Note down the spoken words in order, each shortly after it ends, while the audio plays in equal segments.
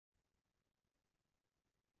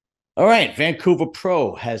All right, Vancouver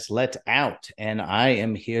Pro has let out, and I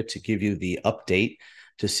am here to give you the update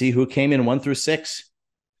to see who came in 1 through 6.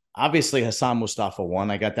 Obviously, Hassan Mustafa won.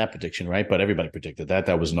 I got that prediction right, but everybody predicted that.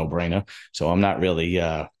 That was no brainer. So I'm not really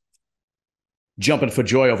jumping for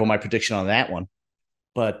joy over my prediction on that one.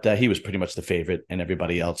 But he was pretty much the favorite, and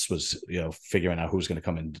everybody else was, figuring out who's going to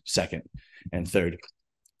come in second and third.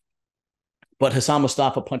 But Hassan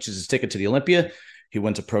Mustafa punches his ticket to the Olympia. He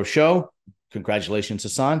wins a pro show. Congratulations,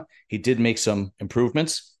 Hassan. He did make some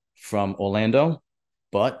improvements from Orlando,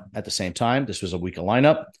 but at the same time, this was a weaker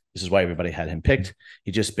lineup. This is why everybody had him picked.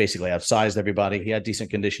 He just basically outsized everybody. He had decent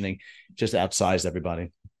conditioning, just outsized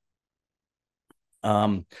everybody.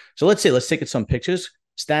 So let's take some pictures.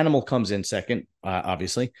 Stanimal comes in second,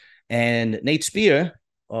 obviously, and Nate Spear,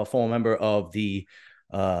 a former member of the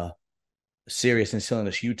Serious and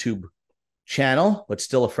Silliness YouTube channel, but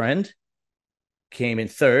still a friend, came in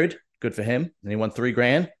third. Good for him. And he won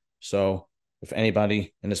 $3,000. So if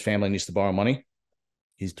anybody in his family needs to borrow money,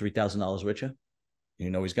 he's $3,000 richer. You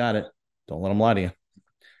know he's got it. Don't let him lie to you.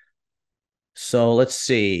 So let's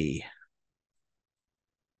see.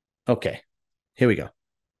 Okay, here we go.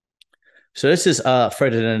 So this is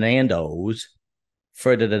Ferdinando's.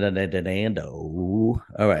 Ferdinando.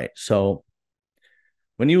 All right. So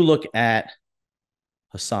when you look at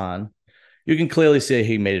Hassan, you can clearly see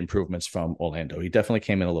he made improvements from Orlando. He definitely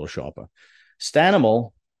came in a little sharper.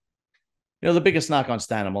 Stanimal, the biggest knock on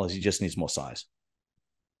Stanimal is he just needs more size.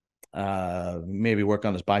 Maybe work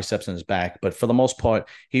on his biceps and his back, but for the most part,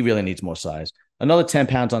 he really needs more size. Another 10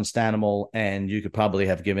 pounds on Stanimal, and you could probably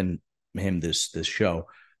have given him this show.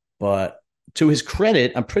 But to his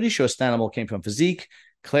credit, I'm pretty sure Stanimal came from physique,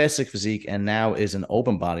 classic physique, and now is an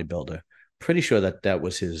open bodybuilder. Pretty sure that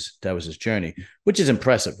was his journey, which is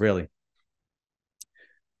impressive, really.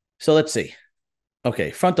 So let's see.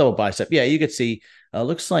 Okay, front double bicep. Yeah, you could see.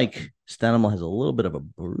 Looks like Stanimal has a little bit of a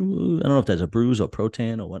bruise. I don't know if that's a bruise or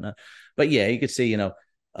protein or whatnot, but yeah, you could see.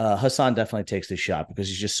 Hassan definitely takes this shot because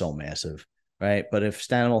he's just so massive, right? But if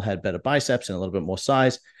Stanimal had better biceps and a little bit more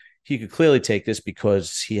size, he could clearly take this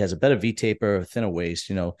because he has a better V taper, a thinner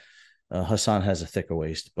waist. Hassan has a thicker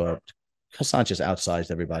waist, but Hassan just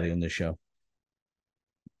outsized everybody in this show.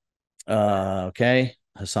 Okay,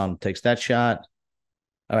 Hassan takes that shot.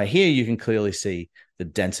 All right, here you can clearly see the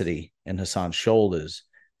density in Hassan's shoulders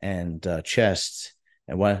and chest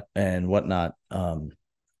and whatnot,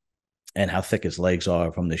 and how thick his legs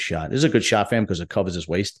are from this shot. This is a good shot for him because it covers his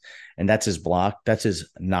waist, and that's his block. That's his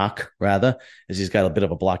knock, rather, is he's got a bit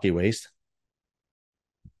of a blocky waist.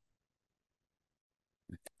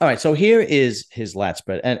 All right, so here is his lat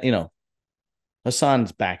spread, and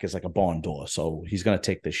Hassan's back is like a barn door, so he's going to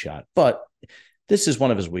take this shot, but this is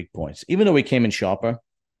one of his weak points. Even though he came in sharper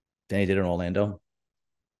than he did in Orlando,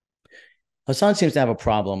 Hassan seems to have a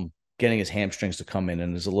problem getting his hamstrings to come in,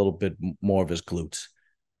 and there's a little bit more of his glutes.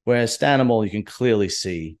 Whereas Stanimal, you can clearly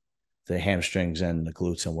see the hamstrings and the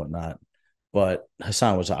glutes and whatnot. But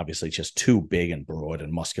Hassan was obviously just too big and broad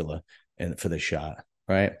and muscular for this shot,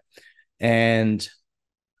 right? And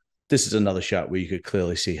this is another shot where you could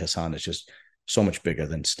clearly see Hassan is just so much bigger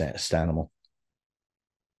than Stanimal.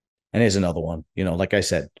 And here's another one. Like I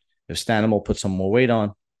said, if Stanimal put some more weight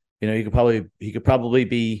on, he could probably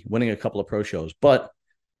be winning a couple of pro shows. But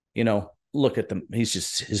look at them.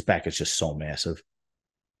 His back is just so massive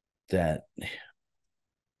that,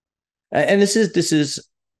 and this is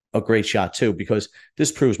a great shot too, because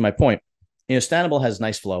this proves my point. Stanimal has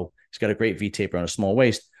nice flow. He's got a great V taper on a small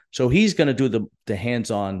waist, so he's going to do the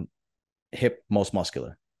hands on hip most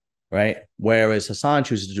muscular, right? Whereas Hassan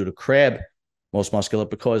chooses to do the crab most muscular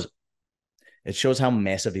because it shows how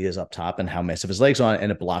massive he is up top and how massive his legs are,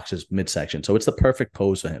 and it blocks his midsection. So it's the perfect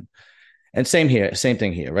pose for him. And same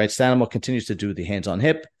thing here, right? Stanimal continues to do the hands on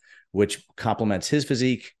hip, which complements his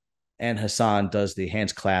physique, and Hassan does the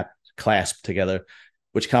hands clasp together,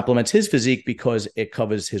 which complements his physique because it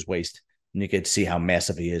covers his waist. And you can see how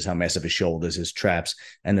massive he is, how massive his shoulders, his traps,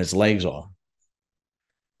 and his legs are.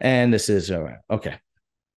 And this is all right. Okay.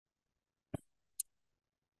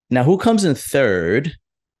 Now, who comes in third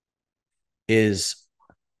is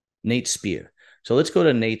Nate Spear. So let's go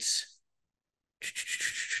to Nate's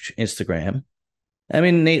Instagram. I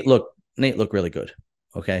mean, Nate looked really good.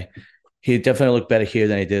 Okay. He definitely looked better here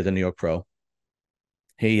than he did at the New York Pro.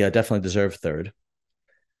 He definitely deserved third.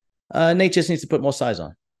 Nate just needs to put more size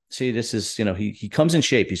on. See, this is, he comes in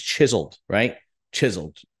shape. He's chiseled, right?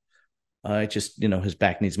 Chiseled. His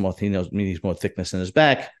back needs more, needs more thickness in his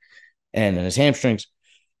back and in his hamstrings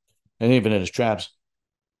and even in his traps.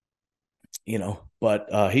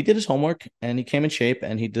 But he did his homework and he came in shape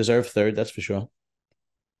and he deserved third. That's for sure.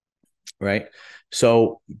 right?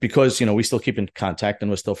 So because we still keep in contact and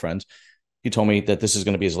we're still friends, he told me that this is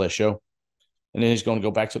going to be his last show, and then he's going to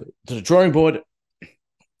go back to the drawing board,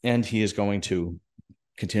 and he is going to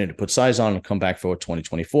continue to put size on and come back for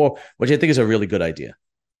 2024, which I think is a really good idea.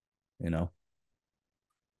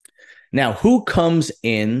 Now, who comes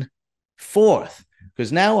in fourth?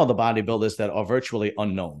 Because now all the bodybuilders that are virtually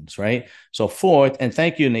unknowns, right? So fourth, and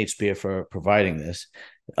thank you, Nate Spear, for providing this.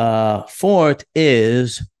 Fourth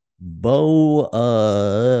is Bo.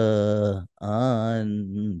 I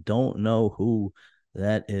don't know who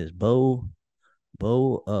that is. Bo.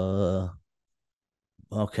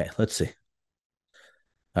 Okay, let's see.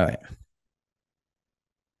 All right.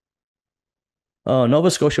 Oh, Nova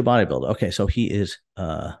Scotia bodybuilder. Okay, so he is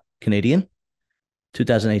Canadian,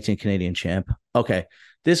 2018 Canadian champ. Okay,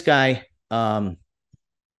 this guy, right,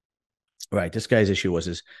 this guy's issue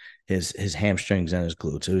was his hamstrings and his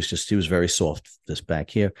glutes. He was very soft this back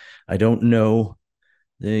here. I don't know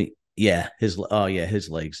his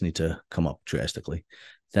legs need to come up drastically.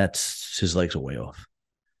 That's his legs are way off.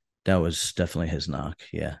 That was definitely his knock.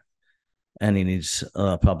 Yeah, and he needs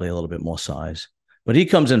probably a little bit more size. But he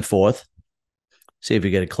comes in fourth. See if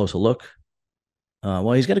you get a closer look.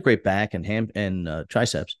 Well, he's got a great back and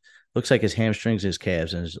triceps. Looks like his hamstrings, his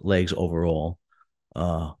calves, and his legs overall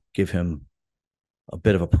give him a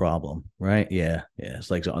bit of a problem, right? Yeah. His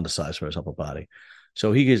legs are undersized for his upper body,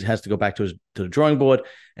 so he has to go back to the drawing board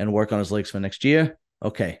and work on his legs for next year.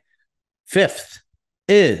 Okay, fifth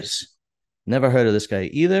is never heard of this guy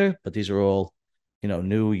either, but these are all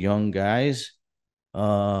new young guys.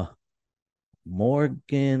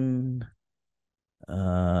 Morgan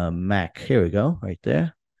Mac. Here we go, right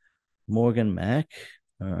there. Morgan Mac.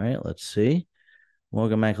 All right, let's see.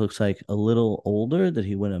 Morgan Mac looks like a little older. Did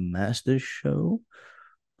he win a Masters show?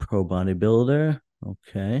 Pro bodybuilder.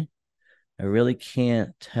 Okay. I really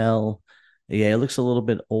can't tell. Yeah, it looks a little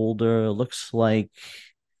bit older. Looks like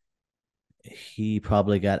he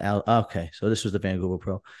probably got out. Okay, so this was the Vancouver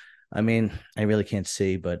Pro. I mean, I really can't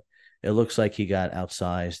see, but it looks like he got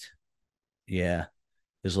outsized. Yeah.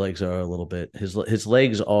 His legs are a little bit his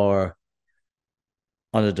legs are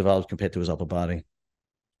underdeveloped compared to his upper body.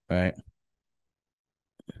 All right.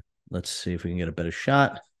 Let's see if we can get a better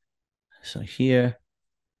shot. So here.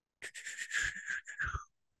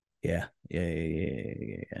 Yeah.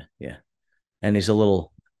 And his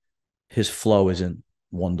flow isn't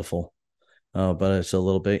wonderful. But it's a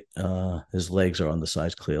little bit his legs are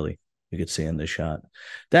undersized clearly. You could see in this shot.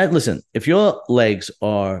 Listen, if your legs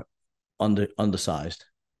are undersized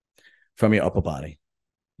from your upper body,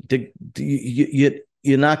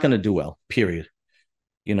 you're not going to do well, period.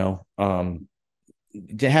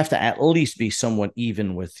 They have to at least be somewhat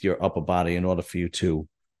even with your upper body in order for you to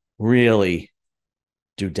really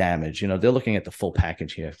do damage. They're looking at the full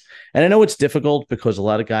package here. And I know it's difficult because a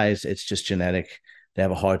lot of guys, it's just genetic. They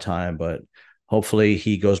have a hard time, but hopefully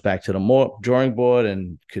he goes back to the drawing board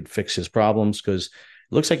and could fix his problems because it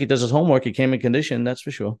looks like he does his homework. He came in condition, that's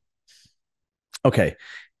for sure. Okay.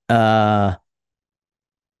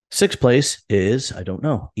 Sixth place is, I don't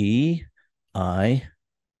know, EIR.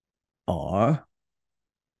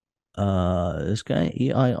 This guy,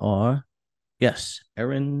 EIR. Yes,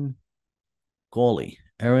 Aaron Gawley.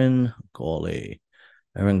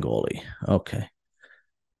 Okay.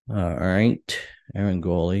 All right. Aaron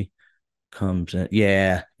Gawley comes in.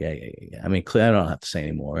 Yeah. I mean, I don't have to say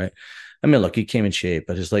anymore, right? I mean, look, he came in shape,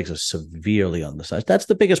 but his legs are severely undersized. That's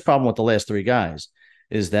the biggest problem with the last three guys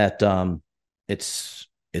is that it's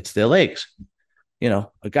their legs. A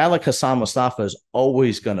guy like Hassan Mostafa is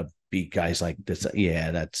always going to beat guys like this.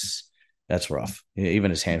 Yeah, that's rough.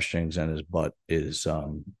 Even his hamstrings and his butt is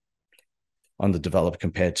underdeveloped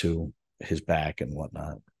compared to his back and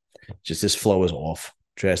whatnot. Just his flow is off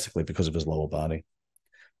drastically because of his lower body.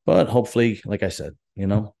 But hopefully, like I said,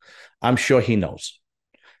 I'm sure he knows.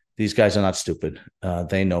 These guys are not stupid.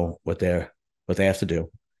 They know what they have to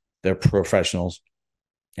do. They're professionals.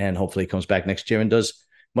 And hopefully he comes back next year and does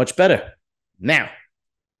much better. Now,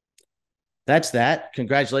 that's that.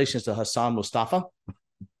 Congratulations to Hassan Mostafa.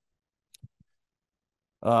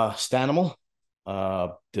 Stanimal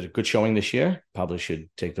did a good showing this year. Probably should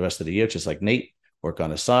take the rest of the year, just like Nate, work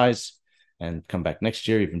on his size and come back next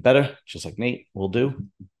year even better, just like Nate will do.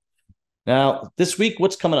 Now, this week,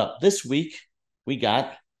 what's coming up? This week, we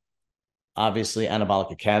got, obviously,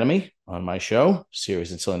 Anabolic Academy on my show, Serious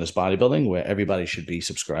and Silliness Bodybuilding, where everybody should be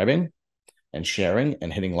subscribing and sharing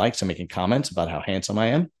and hitting likes and making comments about how handsome I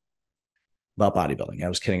am. About bodybuilding. I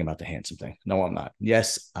was kidding about the handsome thing. No, I'm not.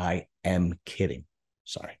 Yes, I am kidding.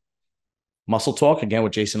 Sorry. Muscle Talk, again,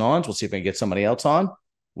 with Jason Owens. We'll see if we can get somebody else on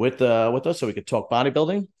with us so we could talk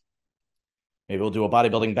bodybuilding. Maybe we'll do a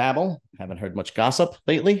bodybuilding babble. Haven't heard much gossip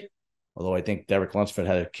lately. Although I think Derek Lunsford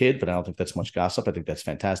had a kid, but I don't think that's much gossip. I think that's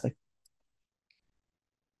fantastic.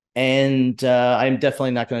 And I'm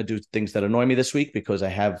definitely not going to do things that annoy me this week because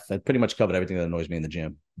I pretty much covered everything that annoys me in the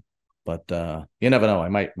gym. But you never know. I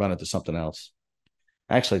might run into something else.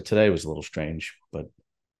 Actually, today was a little strange, but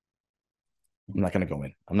I'm not going to go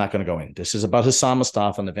in. I'm not going to go in. This is about Hassan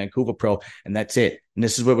Mostafa and the Vancouver Pro, and that's it. And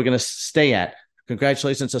this is where we're going to stay at.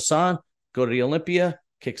 Congratulations, Hassan. Go to the Olympia,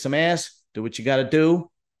 kick some ass, do what you got to do.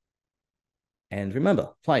 And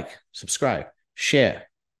remember, like, subscribe, share.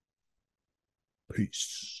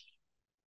 Peace.